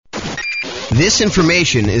This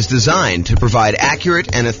information is designed to provide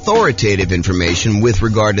accurate and authoritative information with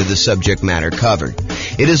regard to the subject matter covered.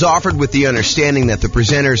 It is offered with the understanding that the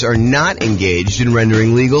presenters are not engaged in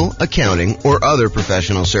rendering legal, accounting, or other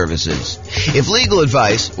professional services. If legal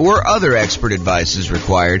advice or other expert advice is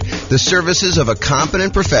required, the services of a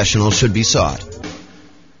competent professional should be sought.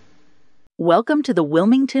 Welcome to the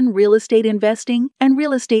Wilmington Real Estate Investing and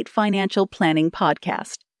Real Estate Financial Planning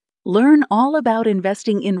Podcast. Learn all about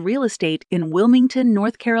investing in real estate in Wilmington,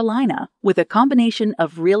 North Carolina, with a combination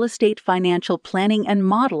of real estate financial planning and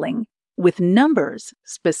modeling with numbers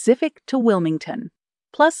specific to Wilmington,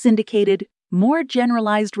 plus syndicated, more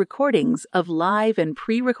generalized recordings of live and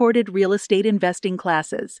pre-recorded real estate investing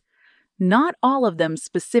classes, not all of them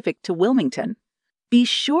specific to Wilmington. Be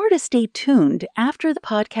sure to stay tuned after the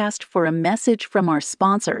podcast for a message from our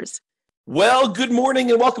sponsors. Well, good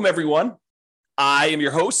morning and welcome, everyone. I am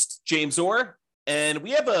your host, James Orr, and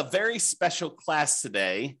we have a very special class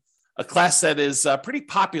today, a class that is pretty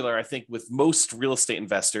popular, I think, with most real estate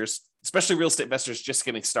investors, especially real estate investors just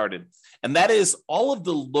getting started. And that is all of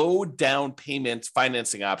the low down payment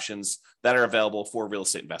financing options that are available for real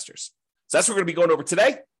estate investors. So that's what we're going to be going over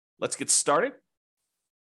today. Let's get started.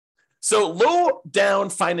 So low down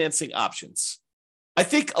financing options. I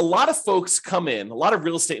think a lot of folks come in, a lot of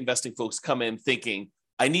real estate investing folks come in thinking,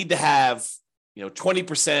 I need to have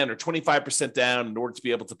 20% or 25% down in order to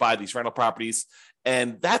be able to buy these rental properties.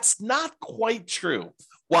 And that's not quite true.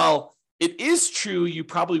 While it is true, you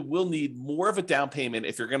probably will need more of a down payment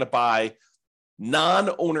if you're going to buy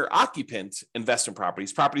non-owner occupant investment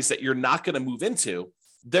properties, properties that you're not going to move into.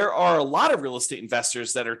 There are a lot of real estate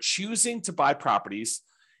investors that are choosing to buy properties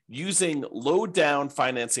using low down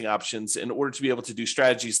financing options in order to be able to do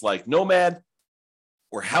strategies like nomad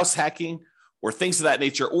or house hacking or things of that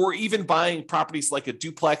nature, or even buying properties like a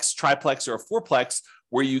duplex, triplex, or a fourplex,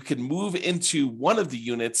 where you can move into one of the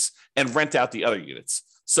units and rent out the other units.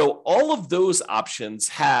 So all of those options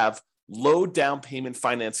have low down payment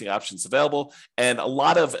financing options available. And a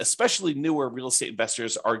lot of, especially newer real estate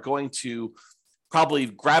investors, are going to probably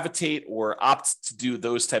gravitate or opt to do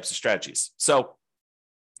those types of strategies. So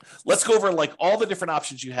let's go over like all the different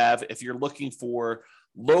options you have if you're looking for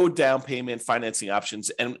low down payment financing options.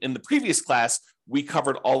 And in the previous class, we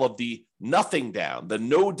covered all of the nothing down, the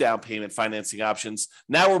no down payment financing options.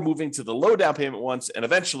 Now we're moving to the low down payment ones. And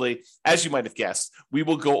eventually, as you might have guessed, we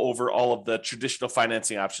will go over all of the traditional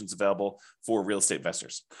financing options available for real estate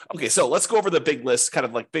investors. Okay, so let's go over the big list, kind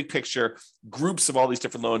of like big picture groups of all these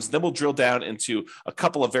different loans. Then we'll drill down into a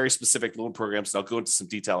couple of very specific loan programs, and I'll go into some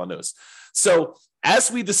detail on those. So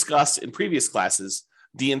as we discussed in previous classes,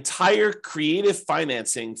 the entire creative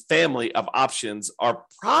financing family of options are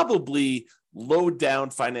probably low down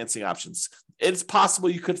financing options. It's possible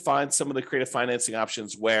you could find some of the creative financing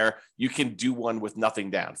options where you can do one with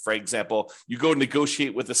nothing down. For example, you go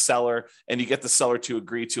negotiate with a seller and you get the seller to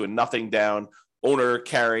agree to a nothing down owner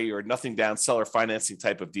carry or nothing down seller financing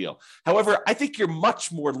type of deal. However, I think you're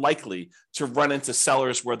much more likely to run into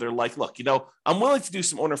sellers where they're like, look, I'm willing to do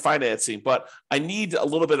some owner financing, but I need a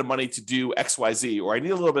little bit of money to do XYZ, or I need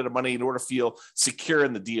a little bit of money in order to feel secure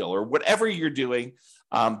in the deal, or whatever you're doing.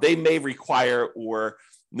 They may require or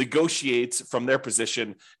negotiate from their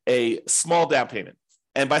position a small down payment.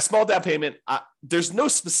 And by small down payment, there's no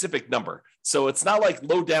specific number. So it's not like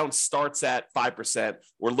low down starts at 5%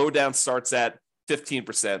 or low down starts at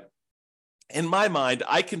 15%. In my mind,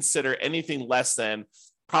 I consider anything less than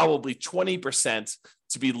probably 20%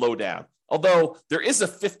 to be low down. Although there is a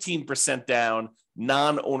 15% down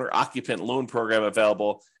non-owner occupant loan program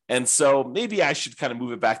available. And so maybe I should kind of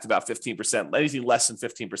move it back to about 15%. Anything less than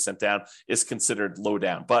 15% down is considered low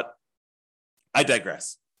down, but I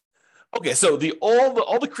digress. Okay, so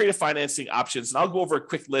all the creative financing options, and I'll go over a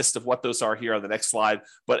quick list of what those are here on the next slide,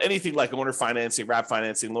 but anything like owner financing, wrap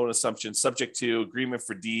financing, loan assumption, subject to, agreement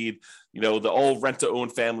for deed, the old rent-to-own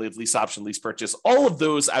family of lease option, lease purchase, all of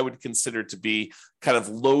those I would consider to be kind of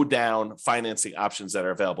low down financing options that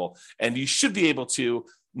are available. And you should be able to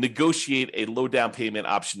negotiate a low down payment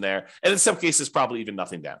option there, and in some cases, probably even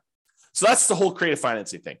nothing down. So that's the whole creative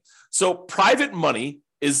financing thing. So private money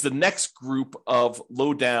is the next group of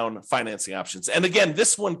low down financing options. And again,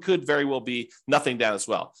 this one could very well be nothing down as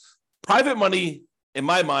well. Private money, in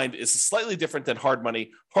my mind, is slightly different than hard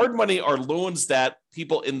money. Hard money are loans that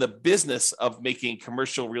people in the business of making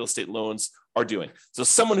commercial real estate loans are doing. So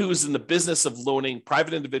someone who is in the business of loaning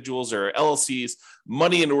private individuals or LLCs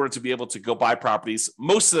money in order to be able to go buy properties.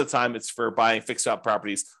 Most of the time it's for buying fixed out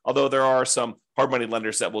properties, although there are some hard money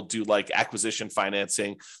lenders that will do like acquisition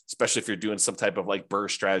financing, especially if you're doing some type of like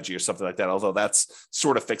BRRRR strategy or something like that, although that's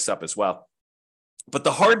sort of fixed up as well. But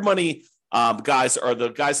the hard money guys are the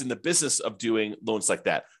guys in the business of doing loans like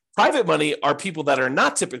that. Private money are people that are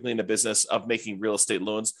not typically in the business of making real estate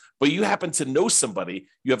loans, but you happen to know somebody,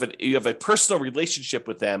 you have a personal relationship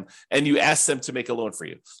with them, and you ask them to make a loan for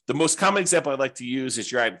you. The most common example I like to use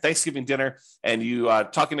is you're at Thanksgiving dinner and you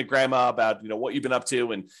talking to grandma about what you've been up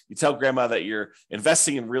to, and you tell grandma that you're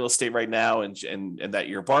investing in real estate right now and that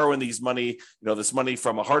you're borrowing this money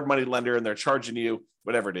from a hard money lender, and they're charging you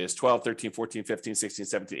whatever it is, 12, 13, 14, 15, 16,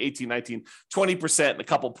 17, 18, 19, 20% and a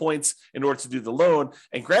couple points in order to do the loan.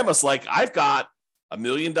 And grandma's like, I've got $1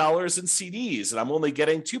 million in CDs and I'm only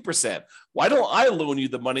getting 2%. Why don't I loan you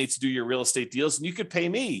the money to do your real estate deals? And you could pay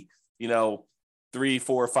me, 3,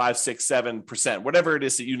 4, 5, 6, 7%, whatever it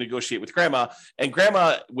is that you negotiate with grandma. And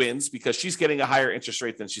grandma wins because she's getting a higher interest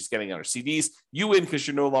rate than she's getting on her CDs. You win because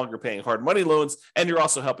you're no longer paying hard money loans and you're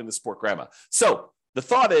also helping to support grandma. So the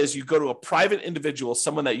thought is you go to a private individual,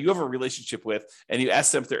 someone that you have a relationship with, and you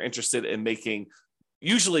ask them if they're interested in making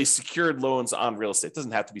usually secured loans on real estate. It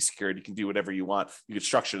doesn't have to be secured. You can do whatever you want. You can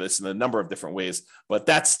structure this in a number of different ways, but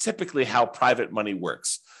that's typically how private money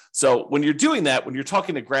works. So when you're doing that, when you're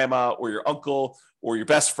talking to grandma or your uncle or your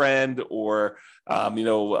best friend or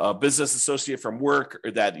a business associate from work,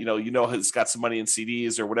 or that has got some money in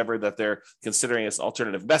CDs or whatever that they're considering as an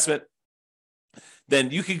alternative investment, then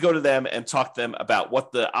you can go to them and talk to them about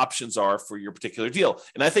what the options are for your particular deal.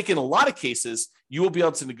 And I think in a lot of cases, you will be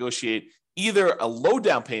able to negotiate either a low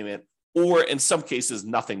down payment or in some cases,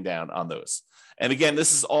 nothing down on those. And again,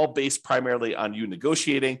 this is all based primarily on you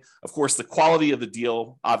negotiating. Of course, the quality of the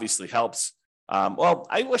deal obviously helps.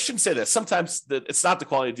 I shouldn't say that. Sometimes it's not the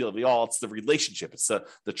quality of the deal at all. It's the relationship. It's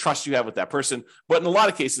the trust you have with that person. But in a lot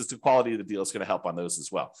of cases, the quality of the deal is going to help on those as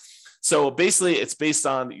well. So basically, it's based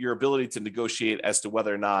on your ability to negotiate as to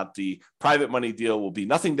whether or not the private money deal will be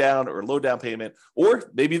nothing down or low down payment, or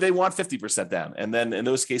maybe they want 50% down. And then in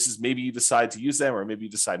those cases, maybe you decide to use them or maybe you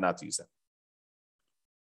decide not to use them.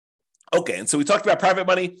 Okay, and so we talked about private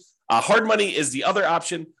money. Hard money is the other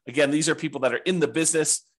option. Again, these are people that are in the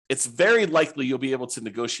business. It's very likely you'll be able to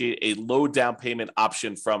negotiate a low down payment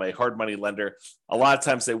option from a hard money lender. A lot of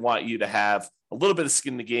times they want you to have a little bit of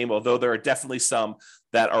skin in the game, although there are definitely some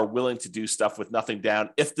that are willing to do stuff with nothing down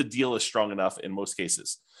if the deal is strong enough in most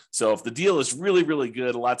cases. So if the deal is really, really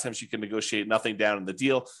good, a lot of times you can negotiate nothing down in the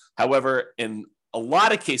deal. However, in a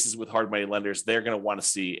lot of cases with hard money lenders, they're going to want to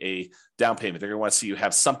see a down payment. They're going to want to see you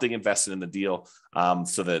have something invested in the deal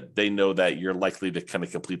so that they know that you're likely to kind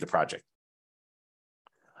of complete the project.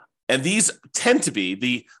 And these tend to be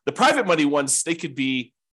the private money ones. They could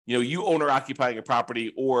be, you owner occupying a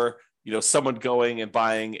property, or someone going and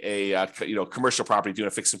buying a commercial property, doing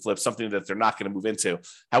a fix and flip, something that they're not going to move into.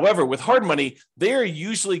 However, with hard money, they are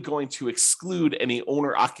usually going to exclude any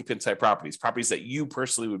owner occupant type properties that you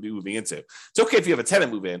personally would be moving into. It's okay if you have a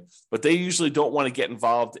tenant move in, but they usually don't want to get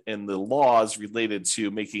involved in the laws related to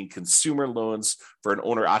making consumer loans for an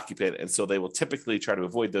owner occupant. And so they will typically try to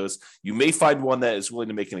avoid those. You may find one that is willing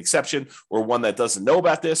to make an exception, or one that doesn't know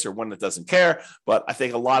about this, or one that doesn't care. But I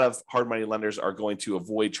think a lot of hard money lenders are going to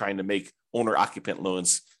avoid trying to make owner occupant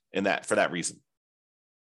loans for that reason.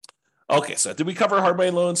 Okay, so did we cover hard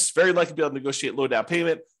money loans? Very likely to be able to negotiate low down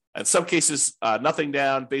payment. In some cases, nothing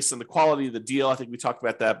down based on the quality of the deal. I think we talked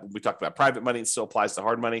about that. When we talked about private money, it still applies to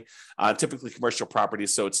hard money, typically commercial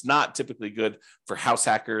properties. So it's not typically good for house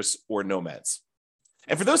hackers or nomads.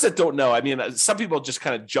 And for those that don't know, some people just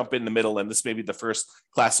kind of jump in the middle, and this may be the first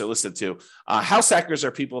class they're listened to. House hackers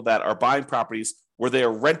are people that are buying properties where they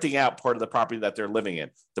are renting out part of the property that they're living in.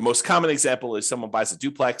 The most common example is someone buys a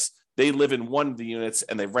duplex. They live in one of the units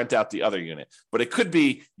and they rent out the other unit. But it could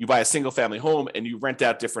be you buy a single family home and you rent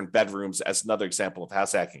out different bedrooms as another example of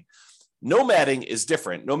house hacking. Nomading is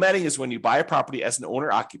different. Nomading is when you buy a property as an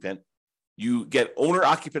owner occupant. You get owner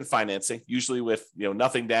occupant financing, usually with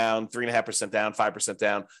nothing down, 3.5% down, 5%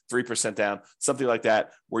 down, 3% down, something like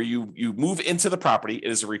that, where you move into the property. It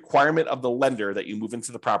is a requirement of the lender that you move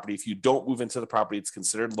into the property. If you don't move into the property, it's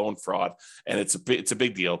considered loan fraud, and it's a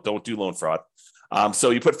big deal. Don't do loan fraud. So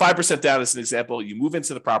you put 5% down as an example. You move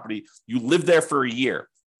into the property. You live there for a year.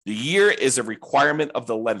 The year is a requirement of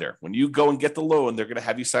the lender. When you go and get the loan, they're going to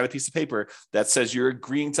have you sign a piece of paper that says you're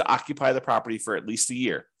agreeing to occupy the property for at least a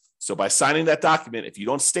year. So by signing that document, if you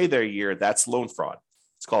don't stay there a year, that's loan fraud.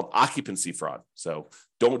 It's called occupancy fraud. So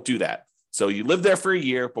don't do that. So you live there for a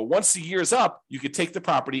year, but once the year is up, you can take the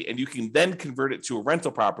property and you can then convert it to a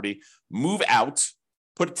rental property, move out,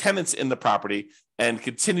 put tenants in the property, and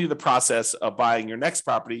continue the process of buying your next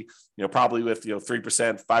property, probably with 3%,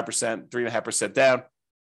 5%, 3.5% down.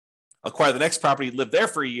 Acquire the next property, live there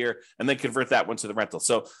for a year, and then convert that one to the rental.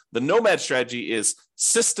 So the nomad strategy is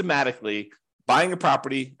systematically buying a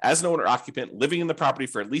property as an owner occupant, living in the property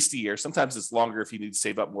for at least a year. Sometimes it's longer if you need to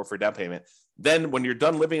save up more for a down payment. Then when you're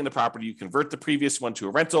done living in the property, you convert the previous one to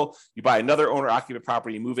a rental, you buy another owner occupant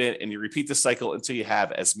property, you move in, and you repeat the cycle until you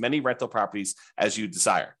have as many rental properties as you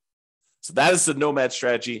desire. So that is the nomad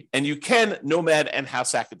strategy. And you can nomad and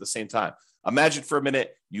house hack at the same time. Imagine for a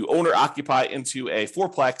minute, you owner occupy into a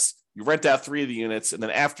fourplex, you rent out 3 of the units, and then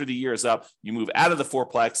after the year is up, you move out of the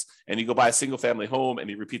fourplex and you go buy a single family home and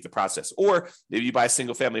you repeat the process. Or maybe you buy a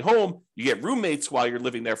single family home, you get roommates while you're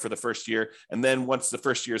living there for the first year. And then once the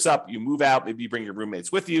first year is up, you move out, maybe you bring your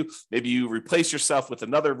roommates with you, maybe you replace yourself with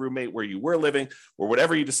another roommate where you were living or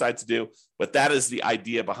whatever you decide to do. But that is the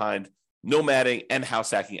idea behind nomading and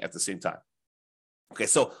house hacking at the same time. Okay,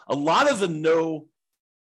 so a lot of the no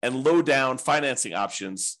and low down financing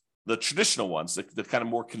options, the traditional ones, the kind of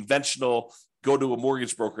more conventional, go to a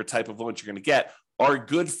mortgage broker type of loans you're going to get, are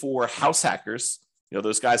good for house hackers. You know,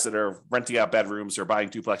 those guys that are renting out bedrooms or buying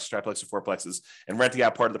duplexes, triplexes, or fourplexes and renting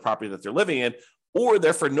out part of the property that they're living in, or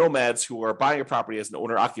they're for nomads who are buying a property as an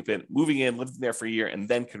owner occupant, moving in, living there for a year, and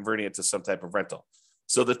then converting it to some type of rental.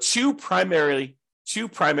 So the two primary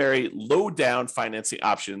low down financing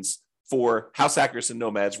options for house hackers and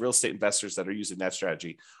nomads, real estate investors that are using that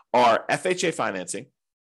strategy, are FHA financing.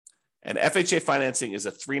 And FHA financing is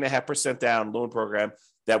a 3.5% down loan program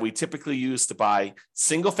that we typically use to buy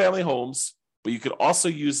single family homes, but you could also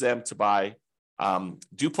use them to buy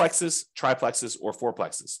duplexes, triplexes, or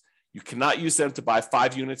fourplexes. You cannot use them to buy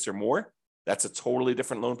 5 units or more. That's a totally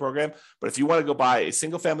different loan program. But if you want to go buy a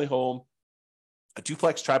single family home, a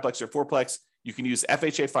duplex, triplex, or fourplex, you can use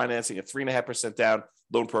FHA financing, a 3.5% down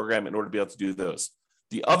loan program, in order to be able to do those.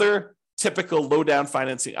 The other typical low down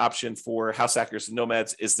financing option for house hackers and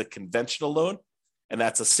nomads is the conventional loan, and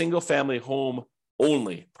that's a single family home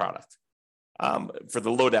only product for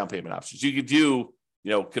the low down payment options. You could do,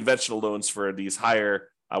 conventional loans for these higher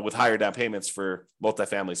with higher down payments for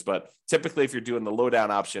multifamilies, but typically if you're doing the low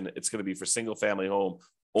down option, it's going to be for single family home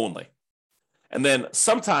only. And then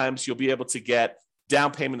sometimes you'll be able to get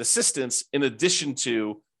down payment assistance in addition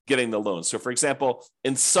to getting the loan. So for example,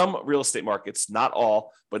 in some real estate markets, not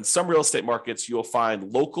all, but in some real estate markets, you'll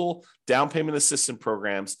find local down payment assistance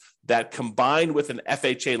programs that combine with an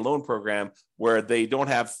FHA loan program where they don't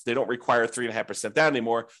require 3.5% down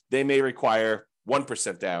anymore. They may require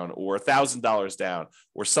 1% down or $1,000 down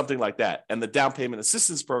or something like that. And the down payment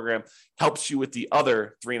assistance program helps you with the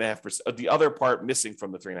other 3.5%, the other part missing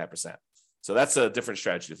from the 3.5%. So that's a different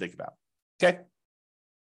strategy to think about. Okay.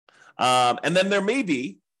 And then there may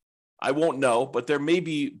be, I won't know, but there may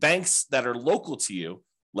be banks that are local to you,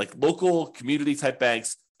 like local community type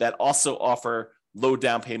banks that also offer low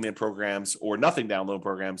down payment programs or nothing down loan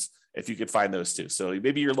programs, if you could find those too. So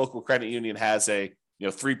maybe your local credit union has a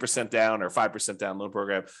 3% down or 5% down loan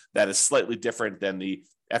program that is slightly different than the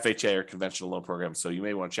FHA or conventional loan program. So you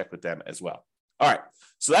may want to check with them as well. All right.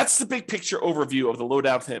 So that's the big picture overview of the low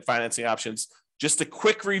down financing options. Just a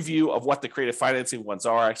quick review of what the creative financing ones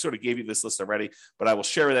are. I sort of gave you this list already, but I will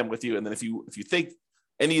share them with you. And then if you think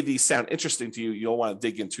any of these sound interesting to you, you'll want to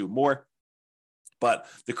dig into more. But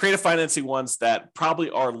the creative financing ones that probably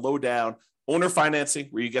are low down: owner financing,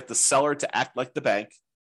 where you get the seller to act like the bank.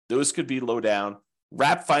 Those could be low down.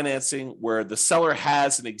 Wrap financing, where the seller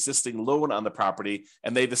has an existing loan on the property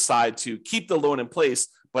and they decide to keep the loan in place,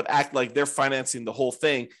 but act like they're financing the whole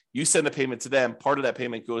thing. You send a payment to them. Part of that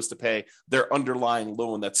payment goes to pay their underlying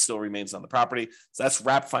loan that still remains on the property. So that's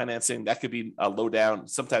wrap financing. That could be a low down,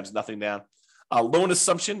 sometimes nothing down. Loan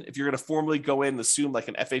assumption, if you're going to formally go in and assume like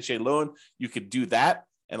an FHA loan, you could do that.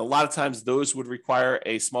 And a lot of times those would require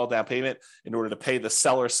a small down payment in order to pay the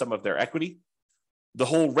seller some of their equity. The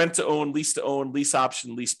whole rent to own, lease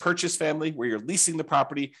option, lease purchase family, where you're leasing the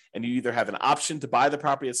property and you either have an option to buy the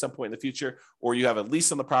property at some point in the future, or you have a lease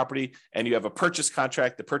on the property and you have a purchase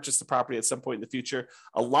contract to purchase the property at some point in the future.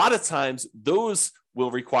 A lot of times those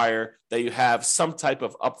will require that you have some type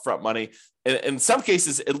of upfront money. And in some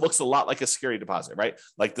cases, it looks a lot like a security deposit, right?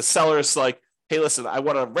 Like the seller is like, hey, listen, I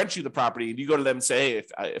want to rent you the property. And you go to them and say, hey,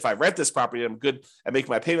 if I rent this property, I'm good at making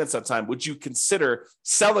my payments on time. Would you consider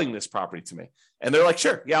selling this property to me? And they're like,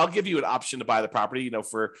 sure, yeah, I'll give you an option to buy the property,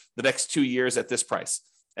 for the next 2 years at this price.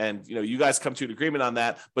 And, you guys come to an agreement on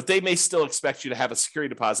that, but they may still expect you to have a security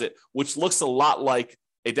deposit, which looks a lot like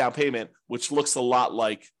a down payment, which looks a lot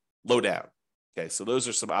like low down. Okay. So those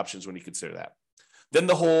are some options when you consider that. Then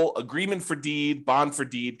the whole agreement for deed, bond for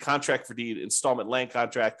deed, contract for deed, installment land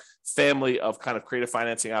contract, family of kind of creative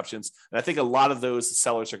financing options. And I think a lot of those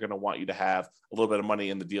sellers are going to want you to have a little bit of money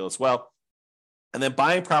in the deal as well. And then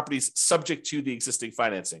buying properties subject to the existing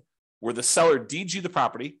financing, where the seller deeds you the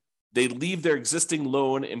property, they leave their existing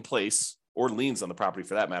loan in place, or liens on the property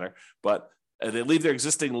for that matter, but they leave their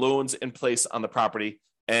existing loans in place on the property,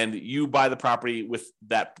 and you buy the property with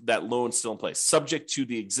that loan still in place, subject to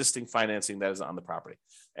the existing financing that is on the property.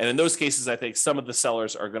 And in those cases, I think some of the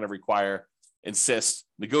sellers are going to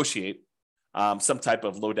negotiate some type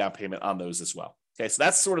of low down payment on those as well. Okay, so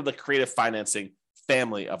that's sort of the creative financing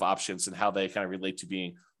family of options and how they kind of relate to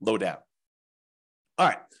being low down. All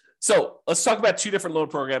right, so let's talk about two different loan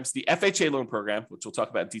programs, the FHA loan program, which we'll talk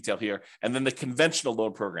about in detail here, and then the conventional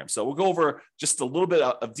loan program. So we'll go over just a little bit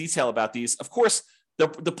of detail about these. Of course, the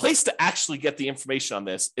place to actually get the information on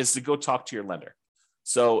this is to go talk to your lender.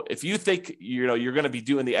 So if you think you're going to be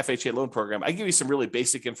doing the FHA loan program, I give you some really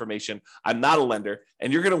basic information. I'm not a lender,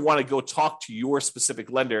 and you're going to want to go talk to your specific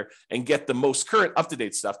lender and get the most current,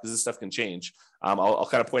 up-to-date stuff, because this stuff can change. I'll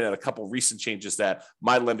kind of point out a couple of recent changes that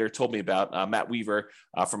my lender told me about. Matt Weaver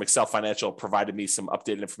from Excel Financial provided me some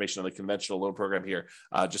updated information on the conventional loan program here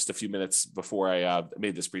just a few minutes before I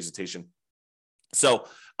made this presentation. So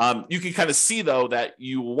you can kind of see, though, that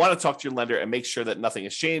you want to talk to your lender and make sure that nothing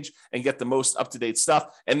has changed and get the most up-to-date stuff.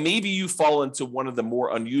 And maybe you fall into one of the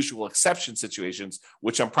more unusual exception situations,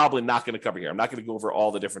 which I'm probably not going to cover here. I'm not going to go over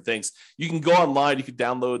all the different things. You can go online, you can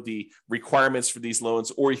download the requirements for these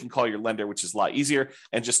loans, or you can call your lender, which is a lot easier,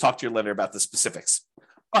 and just talk to your lender about the specifics.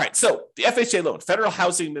 All right, so the FHA loan, Federal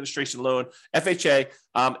Housing Administration loan, FHA,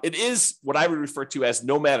 it is what I would refer to as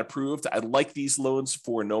nomad approved. I like these loans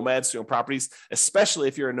for nomads who own properties, especially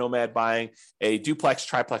if you're a nomad buying a duplex,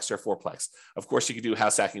 triplex, or fourplex. Of course, you can do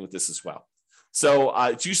house hacking with this as well. So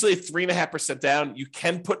it's usually 3.5% down. You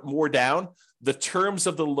can put more down. The terms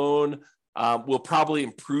of the loan will probably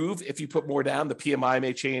improve if you put more down. The PMI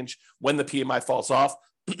may change when the PMI falls off.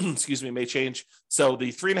 May change. So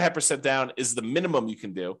the 3.5% down is the minimum you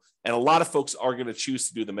can do. And a lot of folks are going to choose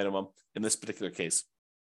to do the minimum in this particular case.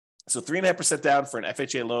 So 3.5% down for an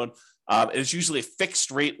FHA loan. It is usually a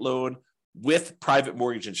fixed rate loan with private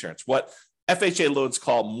mortgage insurance, what FHA loans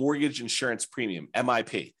call mortgage insurance premium,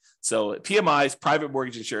 MIP. So PMI is private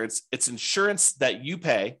mortgage insurance. It's insurance that you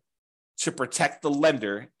pay to protect the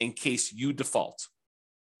lender in case you default.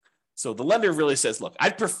 So the lender really says, look,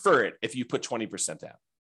 I'd prefer it if you put 20% down.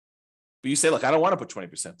 But you say, look, I don't want to put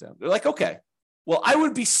 20% down. They're like, okay, well, I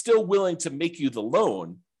would be still willing to make you the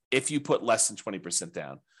loan if you put less than 20%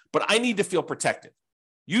 down, but I need to feel protected.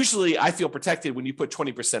 Usually I feel protected when you put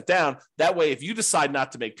 20% down. That way, if you decide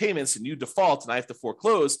not to make payments and you default and I have to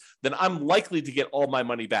foreclose, then I'm likely to get all my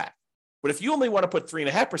money back. But if you only want to put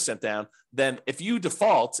 3.5% down, then if you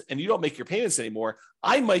default and you don't make your payments anymore,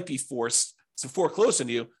 I might be forced to foreclose on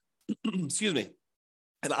you, excuse me,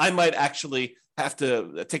 and I might actually have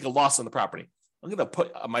to take a loss on the property. I'm going to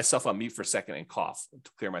put myself on mute for a second and cough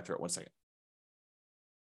to clear my throat. 1 second.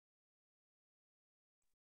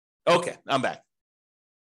 Okay, I'm back.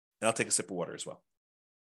 And I'll take a sip of water as well.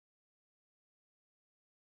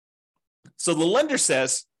 So the lender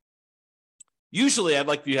says, usually I'd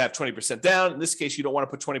like you to have 20% down. In this case, you don't want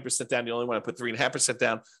to put 20% down. You only want to put 3.5%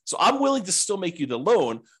 down. So I'm willing to still make you the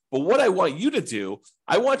loan. But what I want you to do,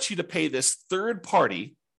 I want you to pay this third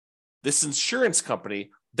party, this insurance company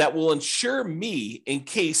that will insure me in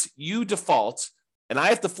case you default and I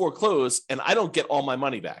have to foreclose and I don't get all my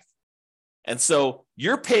money back. And so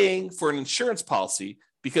you're paying for an insurance policy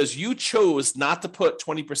because you chose not to put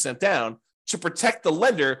 20% down to protect the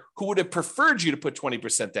lender who would have preferred you to put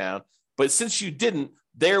 20% down. But since you didn't,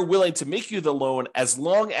 they're willing to make you the loan as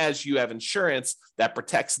long as you have insurance that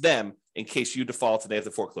protects them in case you default and they have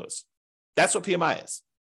to foreclose. That's what PMI is.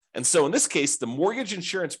 And so in this case, the mortgage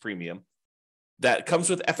insurance premium that comes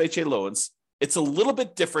with FHA loans, it's a little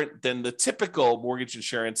bit different than the typical mortgage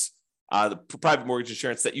insurance, the private mortgage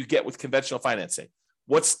insurance that you get with conventional financing.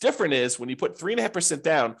 What's different is when you put 3.5%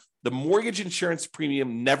 down, the mortgage insurance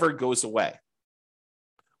premium never goes away.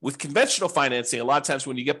 With conventional financing, a lot of times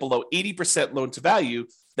when you get below 80% loan to value,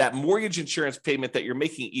 that mortgage insurance payment that you're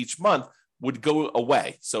making each month would go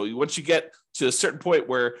away. So once you get to a certain point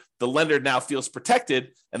where the lender now feels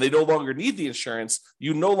protected and they no longer need the insurance,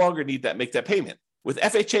 you no longer need that, make that payment. With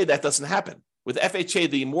FHA, that doesn't happen. With FHA,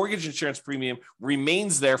 the mortgage insurance premium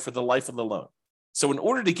remains there for the life of the loan. So in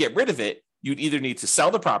order to get rid of it, you'd either need to sell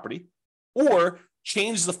the property or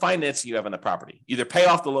change the financing you have on the property, either pay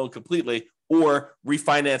off the loan completely or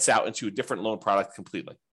refinance out into a different loan product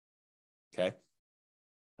completely. Okay.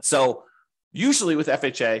 So usually with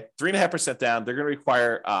FHA, 3.5% down, they're going to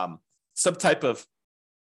require some type of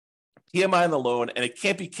PMI on the loan, and it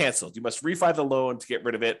can't be canceled. You must refi the loan to get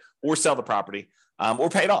rid of it or sell the property or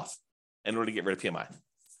pay it off in order to get rid of PMI.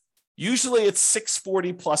 Usually it's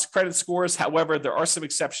 640 plus credit scores. However, there are some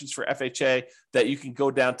exceptions for FHA that you can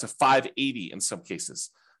go down to 580 in some cases.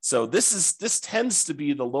 So this tends to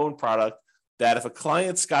be the loan product that if a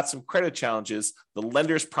client's got some credit challenges, the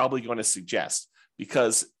lender's probably going to suggest,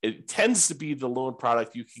 because it tends to be the loan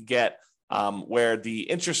product you can get where the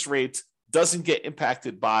interest rate doesn't get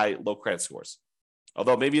impacted by low credit scores.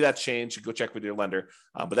 Although maybe that's changed, go check with your lender,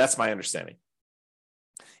 but that's my understanding.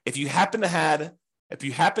 If you happen to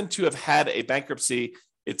have had a bankruptcy,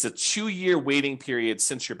 it's a 2-year waiting period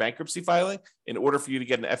since your bankruptcy filing in order for you to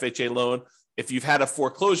get an FHA loan. If you've had a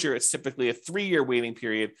foreclosure, it's typically a 3-year waiting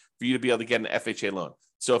period for you to be able to get an FHA loan.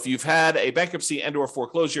 So if you've had a bankruptcy and or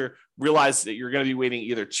foreclosure, realize that you're going to be waiting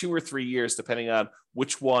either 2 or 3 years, depending on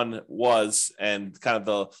which one was and kind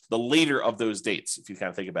of the later of those dates, if you kind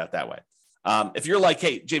of think about it that way. If you're like,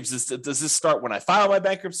 hey, James, does this start when I file my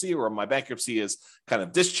bankruptcy, or my bankruptcy is kind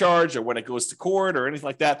of discharged, or when it goes to court or anything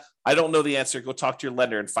like that? I don't know the answer. Go talk to your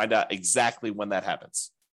lender and find out exactly when that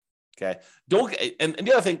happens. Okay. And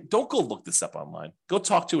the other thing, don't go look this up online. Go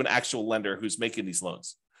talk to an actual lender who's making these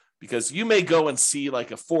loans, because you may go and see like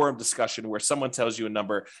a forum discussion where someone tells you a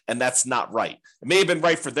number and that's not right. It may have been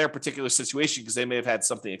right for their particular situation because they may have had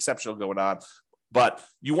something exceptional going on. But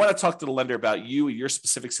you want to talk to the lender about you, your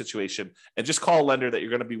specific situation, and just call a lender that you're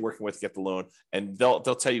going to be working with to get the loan, and they'll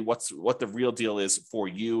tell you what the real deal is for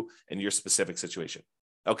you and your specific situation.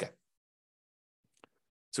 Okay.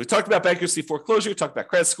 So we talked about bankruptcy, foreclosure, we talked about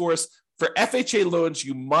credit scores. For FHA loans,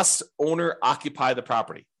 you must owner occupy the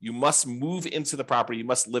property. You must move into the property. You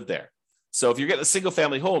must live there. So if you're getting a single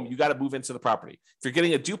family home, you got to move into the property. If you're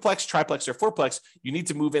getting a duplex, triplex, or fourplex, you need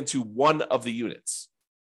to move into one of the units.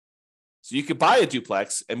 So you could buy a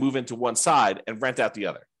duplex and move into one side and rent out the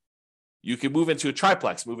other. You can move into a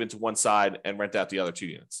triplex, move into one side and rent out the other 2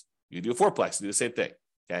 units. You can do a fourplex, do the same thing.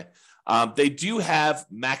 Okay. They do have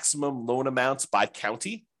maximum loan amounts by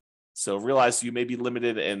county. So realize you may be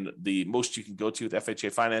limited in the most you can go to with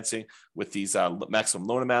FHA financing with these maximum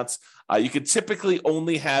loan amounts. You can typically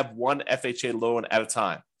only have one FHA loan at a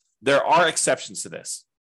time. There are exceptions to this.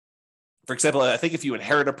 For example, I think if you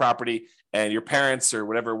inherit a property and your parents or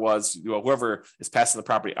whatever it was, whoever is passing the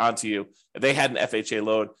property onto you, if they had an FHA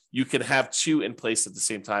loan, you can have 2 in place at the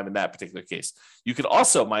same time in that particular case. You could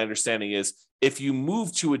also, my understanding is, if you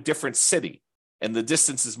move to a different city and the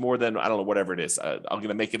distance is more than, I don't know, whatever it is, I'm going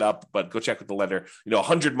to make it up, but go check with the lender,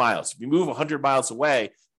 100 miles. If you move 100 miles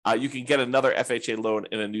away, you can get another FHA loan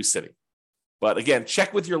in a new city. But again,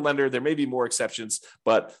 check with your lender. There may be more exceptions,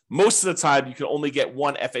 but most of the time you can only get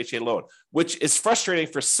one FHA loan, which is frustrating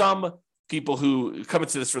for some people who come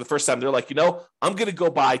into this for the first time. They're like, I'm going to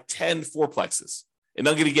go buy 10 fourplexes and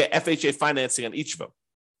I'm going to get FHA financing on each of them.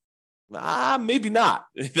 Maybe not.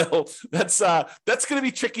 That's going to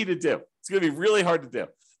be tricky to do. It's going to be really hard to do.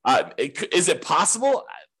 Is it possible?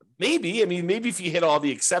 Maybe. I mean, maybe if you hit all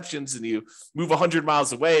the exceptions and you move 100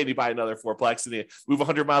 miles away and you buy another fourplex, and you move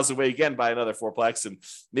 100 miles away again, buy another fourplex, and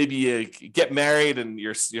maybe you get married and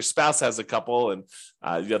your spouse has a couple and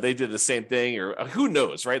they did the same thing, or who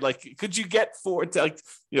knows, right? Like, could you get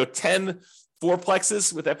 10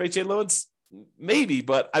 fourplexes with FHA loans? Maybe,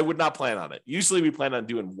 but I would not plan on it. Usually we plan on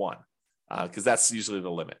doing one because that's usually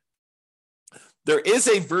the limit. There is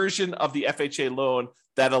a version of the FHA loan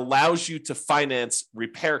that allows you to finance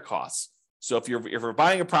repair costs. So if you're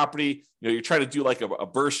buying a property, you're trying to do like a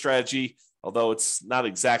BRRRR strategy, although it's not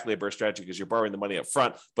exactly a BRRRR strategy because you're borrowing the money up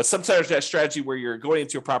front, but sometimes that strategy where you're going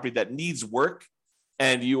into a property that needs work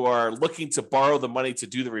and you are looking to borrow the money to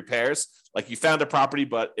do the repairs. Like you found a property,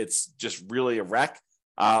 but it's just really a wreck.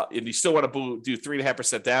 And you still want to do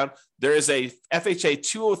 3.5% down. There is a FHA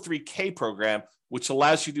 203K program, which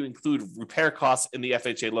allows you to include repair costs in the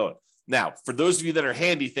FHA loan. Now, for those of you that are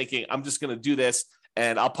handy thinking, I'm just going to do this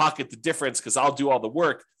and I'll pocket the difference because I'll do all the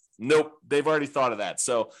work. Nope, they've already thought of that.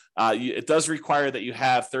 So it does require that you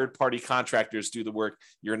have third-party contractors do the work.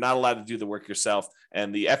 You're not allowed to do the work yourself.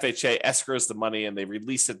 And the FHA escrows the money and they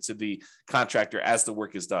release it to the contractor as the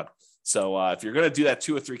work is done. So if you're going to do that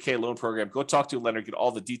 203K loan program, go talk to a lender, get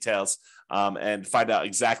all the details, and find out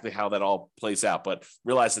exactly how that all plays out. But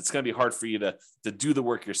realize it's going to be hard for you to do the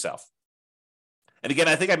work yourself. And again,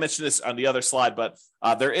 I think I mentioned this on the other slide, but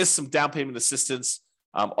there is some down payment assistance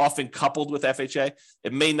often coupled with FHA.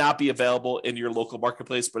 It may not be available in your local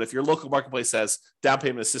marketplace, but if your local marketplace has down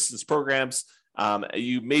payment assistance programs,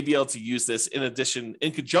 you may be able to use this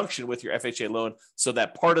in conjunction with your FHA loan so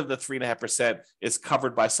that part of the 3.5% is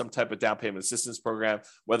covered by some type of down payment assistance program,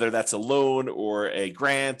 whether that's a loan or a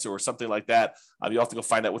grant or something like that. You have to go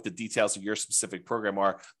find out what the details of your specific program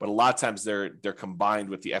are, but a lot of times they're combined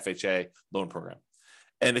with the FHA loan program.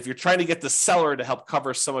 And if you're trying to get the seller to help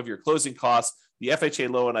cover some of your closing costs, the FHA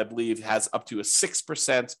loan, I believe, has up to a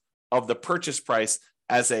 6% of the purchase price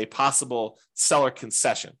as a possible seller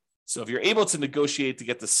concession. So if you're able to negotiate to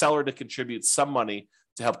get the seller to contribute some money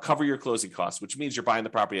to help cover your closing costs, which means you're buying the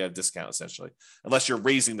property at a discount, essentially, unless you're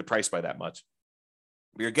raising the price by that much.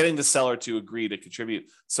 You're getting the seller to agree to contribute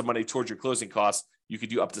some money towards your closing costs. You could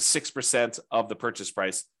do up to 6% of the purchase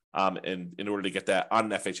price in order to get that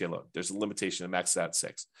on an FHA loan. There's a limitation to max out at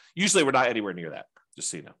 6. Usually we're not anywhere near that,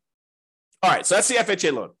 just so you know. All right, so that's the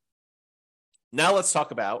FHA loan. Now let's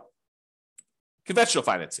talk about conventional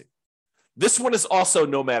financing. This one is also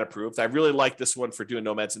Nomad approved. I really like this one for doing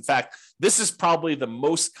Nomads. In fact, this is probably the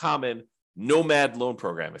most common Nomad loan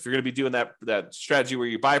program. If you're going to be doing that strategy where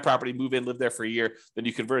you buy a property, move in, live there for a year, then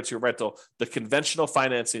you convert it to a rental, the conventional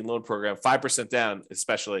financing loan program, 5% down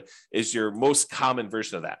especially, is your most common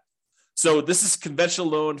version of that. So this is conventional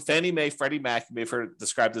loan, Fannie Mae, Freddie Mac, you may have heard it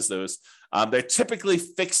described as those. They're typically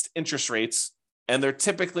fixed interest rates, and they're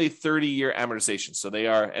typically 30-year amortization. So they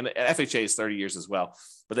are, and FHA is 30 years as well,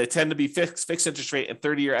 but they tend to be fixed interest rate and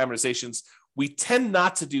 30-year amortizations. We tend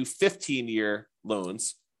not to do 15-year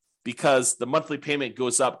loans because the monthly payment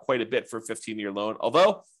goes up quite a bit for a 15-year loan.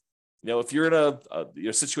 Although, if you're in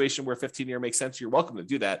a situation where 15-year makes sense, you're welcome to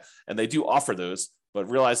do that. And they do offer those, but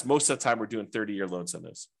realize most of the time we're doing 30-year loans on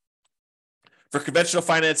those. For conventional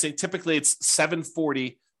financing, typically it's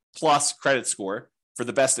 740 plus credit score for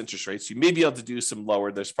the best interest rates. You may be able to do some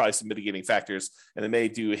lower. There's probably some mitigating factors, and they may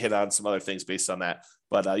do hit on some other things based on that.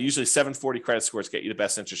 But usually 740 credit scores get you the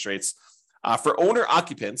best interest rates. For owner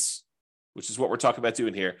occupants, which is what we're talking about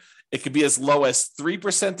doing here, it could be as low as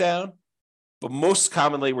 3% down, but most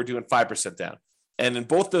commonly we're doing 5% down. And in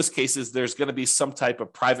both those cases, there's going to be some type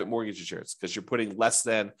of private mortgage insurance because you're putting less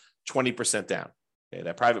than 20% down. Okay,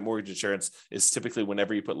 that private mortgage insurance is typically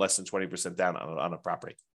whenever you put less than 20% down on a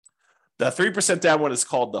property. The 3% down one is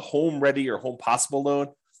called the Home Ready or Home Possible loan.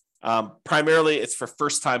 Primarily, it's for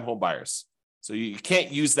first-time home buyers. So you can't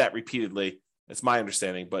use that repeatedly. That's my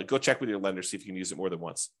understanding, but go check with your lender, see if you can use it more than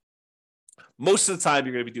once. Most of the time,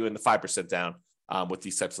 you're going to be doing the 5% down with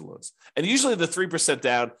these types of loans. And usually the 3%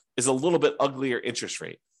 down is a little bit uglier interest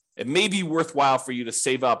rate. It may be worthwhile for you to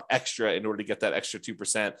save up extra in order to get that extra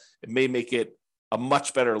 2%. It may make it a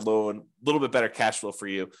much better loan, a little bit better cash flow for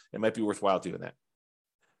you. It might be worthwhile doing that.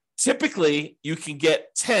 Typically, you can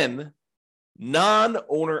get 10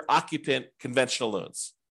 non-owner occupant conventional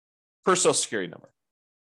loans per Social Security number.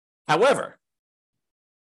 However,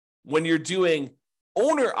 when you're doing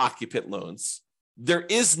owner occupant loans, there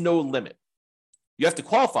is no limit. You have to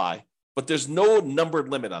qualify, but there's no numbered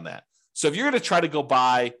limit on that. So if you're going to try to go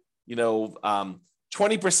buy,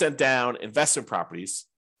 20% down investment properties,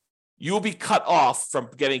 you will be cut off from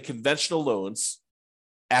getting conventional loans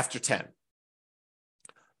after 10.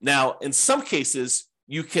 Now, in some cases,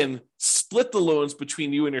 you can split the loans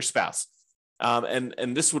between you and your spouse.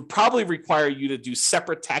 And this would probably require you to do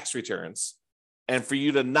separate tax returns and for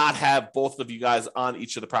you to not have both of you guys on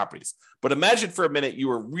each of the properties. But imagine for a minute you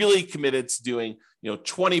were really committed to doing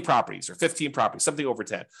 20 properties or 15 properties, something over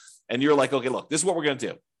 10. And you're like, okay, look, this is what we're going to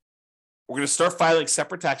do. We're going to start filing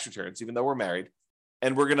separate tax returns, even though we're married.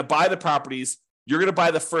 And we're going to buy the properties. You're going to buy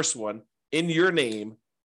the first one in your name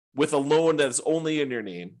with a loan that is only in your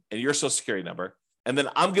name and your Social Security number. And then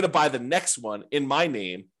I'm going to buy the next one in my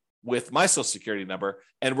name with my Social Security number.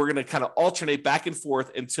 And we're going to kind of alternate back and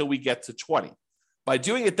forth until we get to 20. By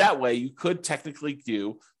doing it that way, you could technically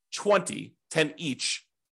do 10 each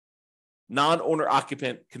non-owner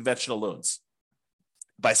occupant conventional loans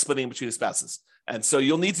by splitting between the spouses. And so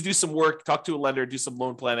you'll need to do some work, talk to a lender, do some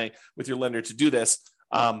loan planning with your lender to do this.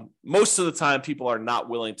 Most of the time, people are not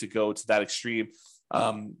willing to go to that extreme.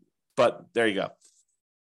 But there you go.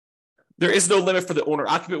 There is no limit for the owner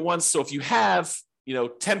occupant ones. So if you have,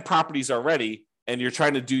 10 properties already and you're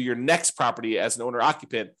trying to do your next property as an owner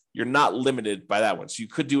occupant, you're not limited by that one. So you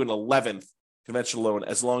could do an 11th conventional loan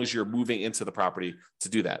as long as you're moving into the property to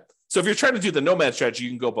do that. So if you're trying to do the Nomad strategy, you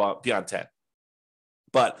can go beyond 10.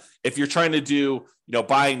 But if you're trying to do,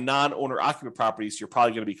 buying non-owner occupant properties, you're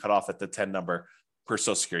probably going to be cut off at the 10 number per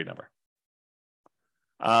Social Security number.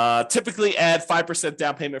 Typically add 5%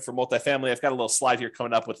 down payment for multifamily. I've got a little slide here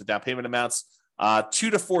coming up with the down payment amounts. 2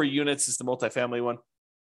 to 4 units is the multifamily one.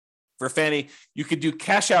 For Fannie, you could do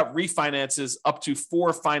cash out refinances up to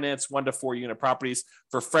 4 finance 1 to 4 unit properties.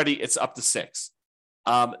 For Freddie, it's up to 6.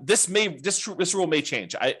 This rule may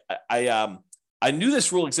change. I knew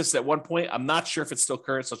this rule existed at one point. I'm not sure if it's still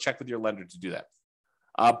current, so check with your lender to do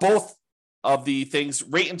that. Both of the things,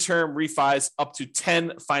 rate and term refis up to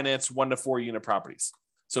 10 finance 1 to 4 unit properties.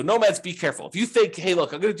 So Nomads, be careful. If you think, hey,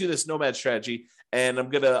 look, I'm going to do this Nomad strategy and I'm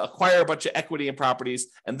going to acquire a bunch of equity in properties,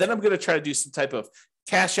 and then I'm going to try to do some type of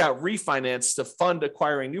cash out refinance to fund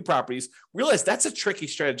acquiring new properties, realize that's a tricky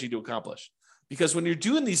strategy to accomplish. Because when you're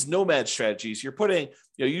doing these nomad strategies, you're putting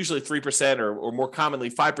usually 3% or more commonly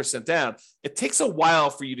 5% down. It takes a while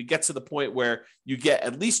for you to get to the point where you get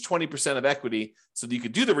at least 20% of equity so that you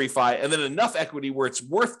could do the refi, and then enough equity where it's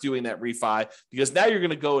worth doing that refi, because now you're going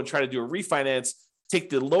to go and try to do a refinance, take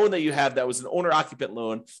the loan that you have that was an owner-occupant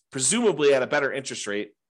loan, presumably at a better interest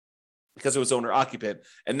rate because it was owner-occupant,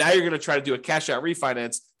 and now you're going to try to do a cash-out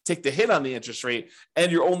refinance, take the hit on the interest rate,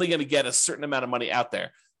 and you're only going to get a certain amount of money out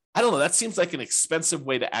there. I don't know. That seems like an expensive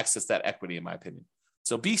way to access that equity, in my opinion.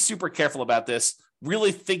 So be super careful about this.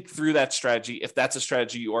 Really think through that strategy if that's a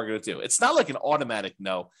strategy you are going to do. It's not like an automatic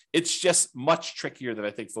no. It's just much trickier than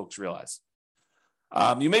I think folks realize.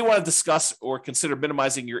 You may want to discuss or consider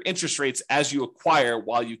minimizing your interest rates as you acquire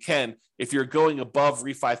while you can if you're going above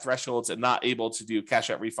refi thresholds and not able to do cash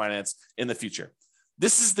out refinance in the future.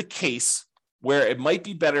 This is the case where it might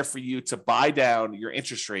be better for you to buy down your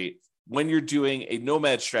interest rate when you're doing a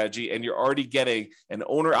nomad strategy and you're already getting an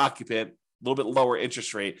owner-occupant, a little bit lower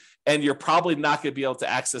interest rate, and you're probably not going to be able to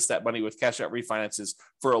access that money with cash-out refinances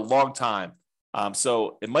for a long time.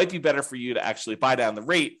 So it might be better for you to actually buy down the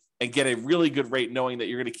rate and get a really good rate knowing that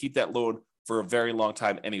you're going to keep that loan for a very long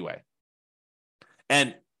time anyway.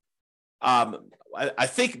 And I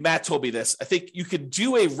think Matt told me this. I think you could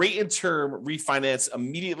do a rate and term refinance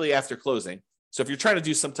immediately after closing. So if you're trying to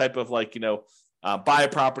do some type of buy a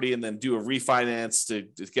property and then do a refinance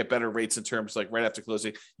to get better rates in terms right after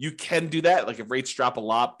closing, you can do that. Like if rates drop a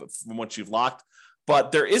lot from what you've locked,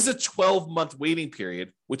 but there is a 12-month waiting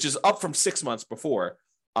period, which is up from 6 months before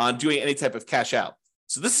on doing any type of cash out.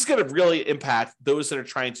 So this is going to really impact those that are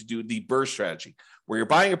trying to do the BRRRR strategy, where you're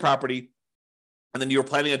buying a property and then you're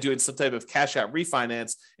planning on doing some type of cash out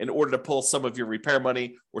refinance in order to pull some of your repair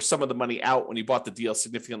money or some of the money out when you bought the deal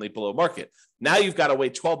significantly below market. Now you've got to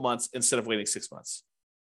wait 12 months instead of waiting 6 months.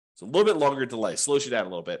 So a little bit longer delay, slows you down a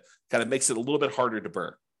little bit, kind of makes it a little bit harder to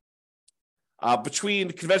BRRRR.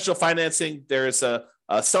 Between conventional financing, there is a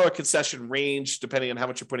seller concession range, depending on how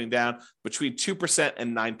much you're putting down, between 2%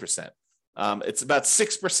 and 9%. It's about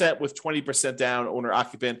 6% with 20% down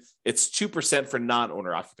owner-occupant. It's 2% for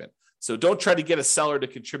non-owner-occupant. So don't try to get a seller to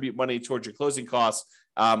contribute money towards your closing costs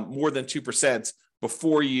more than 2%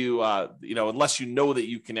 before you, unless you know that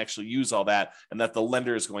you can actually use all that and that the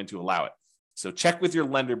lender is going to allow it. So check with your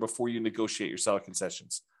lender before you negotiate your seller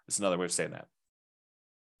concessions. That's another way of saying that.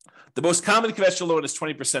 The most common conventional loan is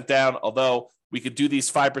 20% down, although we could do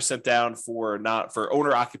these 5% down for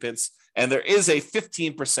owner occupants, and there is a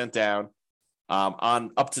 15% down on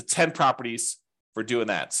up to 10 properties for doing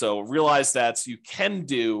that. So realize that you can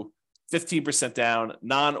do 15% down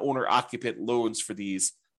non-owner occupant loans for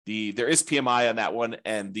these. There is PMI on that one,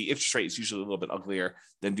 and the interest rate is usually a little bit uglier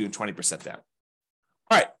than doing 20% down.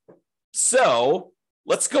 All right, so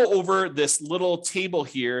let's go over this little table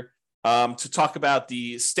here to talk about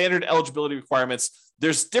the standard eligibility requirements.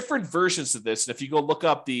 There's different versions of this, and if you go look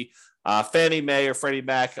up the Fannie Mae or Freddie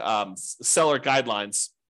Mac seller guidelines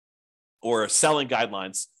or selling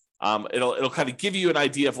guidelines, it'll kind of give you an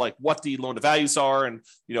idea of what the loan to values are, and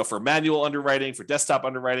for manual underwriting, for desktop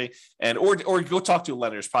underwriting, and or go talk to a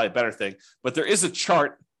lender is probably a better thing. But there is a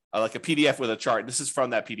chart, like a PDF with a chart. This is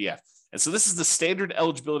from that PDF, and so this is the standard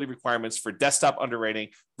eligibility requirements for desktop underwriting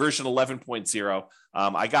version 11.0.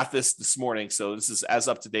 I got this morning, so this is as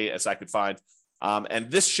up to date as I could find,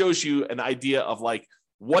 and this shows you an idea of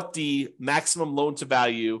what the maximum loan to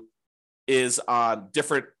value is on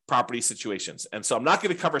different property situations. And so I'm not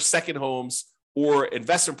going to cover second homes or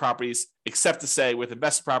investment properties, except to say with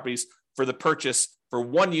investment properties for the purchase for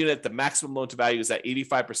one unit, the maximum loan to value is at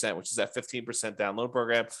 85%, which is that 15% down loan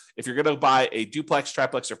program. If you're going to buy a duplex,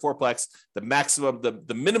 triplex, or fourplex,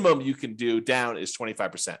 the minimum you can do down is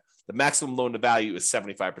 25%. The maximum loan to value is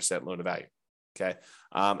 75% loan to value. Okay.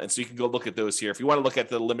 And so you can go look at those here. If you want to look at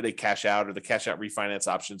the limited cash out or the cash out refinance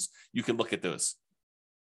options, you can look at those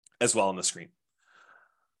as well on the screen.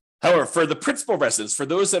 However, for the principal residents, for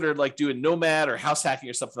those that are doing nomad or house hacking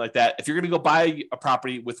or something like that, if you're going to go buy a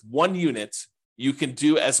property with one unit, you can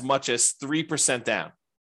do as much as 3% down.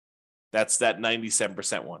 That's that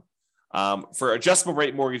 97% one. For adjustable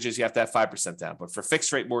rate mortgages, you have to have 5% down. But for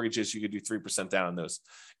fixed rate mortgages, you could do 3% down on those.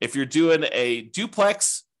 If you're doing a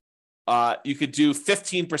duplex, you could do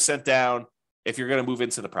 15% down if you're going to move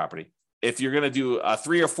into the property. If you're going to do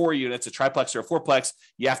 3 or 4 units, a triplex or a fourplex,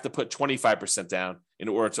 you have to put 25% down in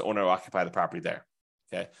order to own or occupy the property there.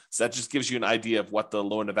 Okay, so that just gives you an idea of what the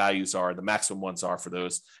loan to values are, the maximum ones are for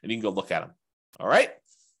those, and you can go look at them. All right.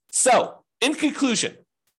 So in conclusion,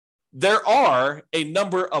 there are a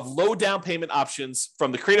number of low down payment options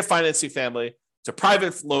from the creative financing family to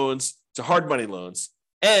private loans, to hard money loans.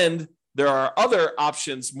 And there are other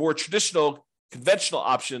options, more traditional, conventional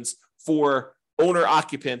options for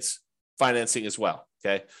owner-occupant financing as well,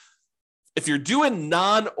 okay? If you're doing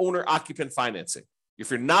non-owner occupant financing, if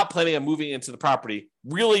you're not planning on moving into the property,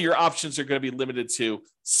 really your options are going to be limited to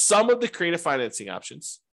some of the creative financing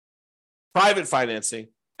options, private financing,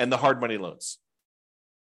 and the hard money loans,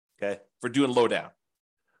 okay, for doing low down.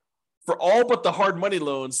 For all but the hard money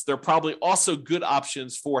loans, there are probably also good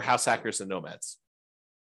options for house hackers and nomads.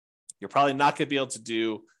 You're probably not going to be able to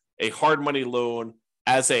do a hard money loan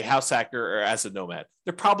as a house hacker or as a nomad.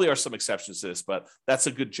 There probably are some exceptions to this, but that's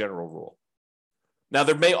a good general rule. Now,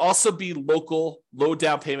 there may also be local low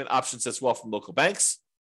down payment options as well from local banks,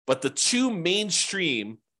 but the two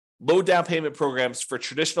mainstream low down payment programs for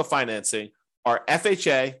traditional financing are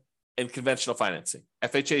FHA and conventional financing.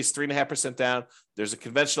 FHA is 3.5% down. There's a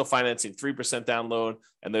conventional financing 3% down loan,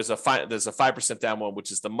 and there's a 5% down one,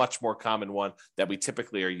 which is the much more common one that we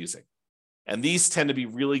typically are using. And these tend to be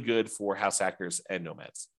really good for house hackers and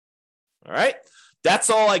nomads. All right, that's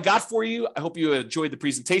all I got for you. I hope you enjoyed the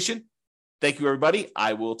presentation. Thank you, everybody.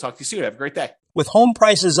 I will talk to you soon. Have a great day. With home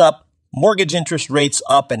prices up, mortgage interest rates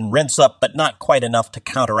up, and rents up, but not quite enough to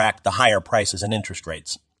counteract the higher prices and interest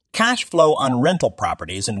rates, cash flow on rental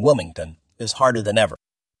properties in Wilmington is harder than ever.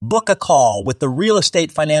 Book a call with the Real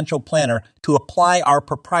Estate Financial Planner to apply our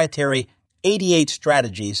proprietary 88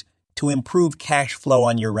 strategies to improve cash flow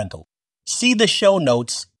on your rental. See the show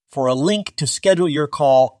notes for a link to schedule your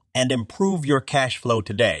call and improve your cash flow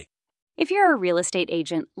today. If you're a real estate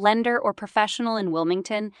agent, lender, or professional in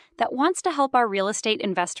Wilmington that wants to help our real estate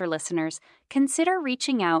investor listeners, consider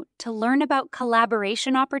reaching out to learn about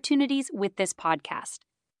collaboration opportunities with this podcast.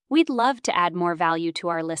 We'd love to add more value to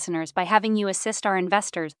our listeners by having you assist our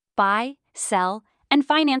investors buy, sell, and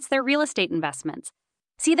finance their real estate investments.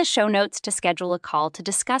 See the show notes to schedule a call to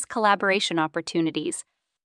discuss collaboration opportunities.